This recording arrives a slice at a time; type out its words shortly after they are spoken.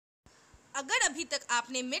अगर अभी तक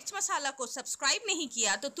आपने मिर्च मसाला को सब्सक्राइब नहीं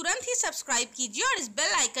किया तो तुरंत ही सब्सक्राइब कीजिए और इस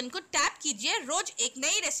बेल आइकन को टैप कीजिए रोज एक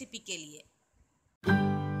नई रेसिपी के लिए।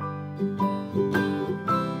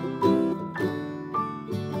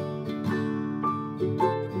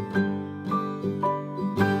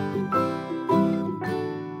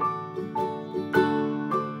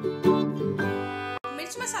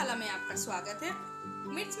 मिर्च मसाला में आपका स्वागत है।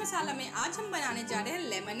 मिर्च मसाला में आज हम बनाने जा रहे हैं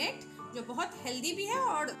लेमनेट, जो बहुत हेल्दी भी है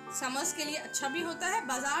और समर्स के लिए अच्छा भी होता है।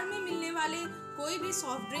 बाजार में मिलने वाले कोई भी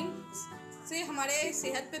सॉफ्ट ड्रिंक से हमारे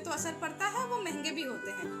सेहत पे तो असर पड़ता है, वो महंगे भी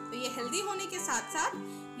होते हैं। तो ये हेल्दी होने के साथ साथ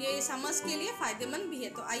ये समर्स के लिए फ़ायदेमंद भी है।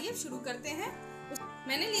 तो आइए शुरू करते हैं।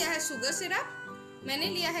 मैंने लिया है शुगर सिरप, मैंने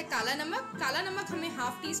लिया है काला नमक। काला नमक हमें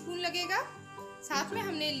हाफ टी स्पून लगेगा। साथ में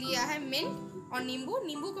हमने लिया है मिंट और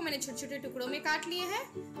नींबू को मैंने छोटे छोटे टुकड़ों में काट लिए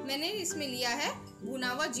हैं। मैंने इसमें लिया है भुना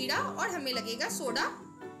हुआ जीरा और हमें लगेगा सोडा।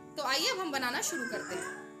 तो आइए अब हम बनाना शुरू करते हैं।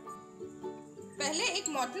 पहले एक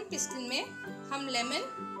मॉर्टल पिस्टल में हम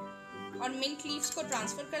लेमन और मिंट लीव्स को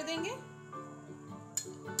ट्रांसफर कर देंगे।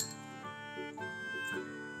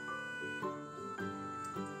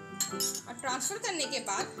 और ट्रांसफर करने के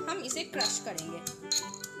बाद हम इसे क्रश करेंगे।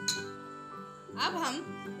 अब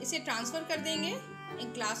हम इसे ट्रांसफर कर देंगे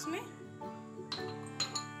एक ग्लास में।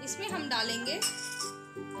 इसमें हम डालेंगे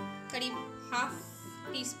करीब हाफ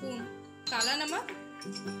टी स्पून काला नमक।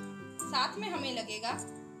 साथ में हमें लगेगा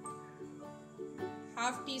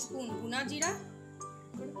हाफ टी स्पून भुना जीरा।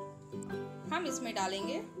 हम इसमें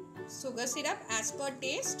डालेंगे sugar syrup as per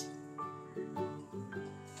test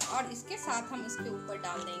और इसके साथ हम इसके ऊपर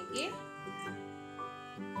डाल देंगे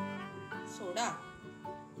सोडा।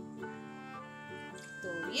 तो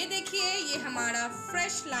ये देखिए, ये हमारा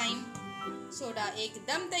फ्रेश लाइम सोडा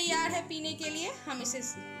एकदम तैयार है पीने के लिए। हम इसे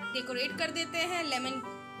डेकोरेट कर देते हैं लेमन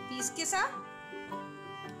पीस के साथ।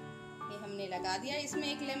 ये हमने लगा दिया इसमें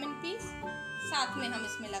एक लेमन पीस। साथ में हम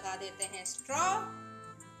इसमें लगा देते हैं स्ट्रॉ।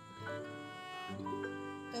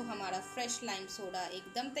 तो हमारा फ्रेश लाइम सोडा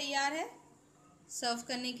एकदम तैयार है सर्व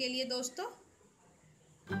करने के लिए दोस्तों।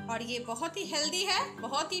 और ये बहुत ही हेल्दी है,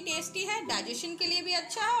 बहुत ही टेस्टी है, डाइजेशन के लिए भी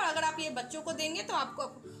अच्छा है। और अगर आप ये बच्चों को देंगे तो आपको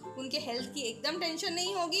उनके हेल्थ की एकदम टेंशन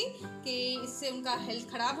नहीं होगी कि इससे उनका हेल्थ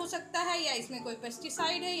खराब हो सकता है, या इसमें कोई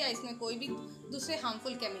पेस्टिसाइड है, या इसमें कोई भी दूसरे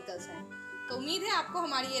हार्मफुल केमिकल्स हैं। तो उम्मीद है आपको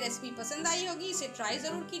हमारी ये रेसिपी पसंद आई होगी। इसे ट्राई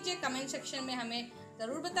ज़रूर कीजिए। कमेंट सेक्शन में हमें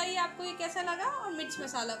ज़रूर बताइए आपको ये कैसा लगा। और मिर्च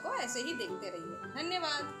मसाला को ऐसे ही देखते रहिए।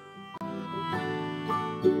 धन्यवाद।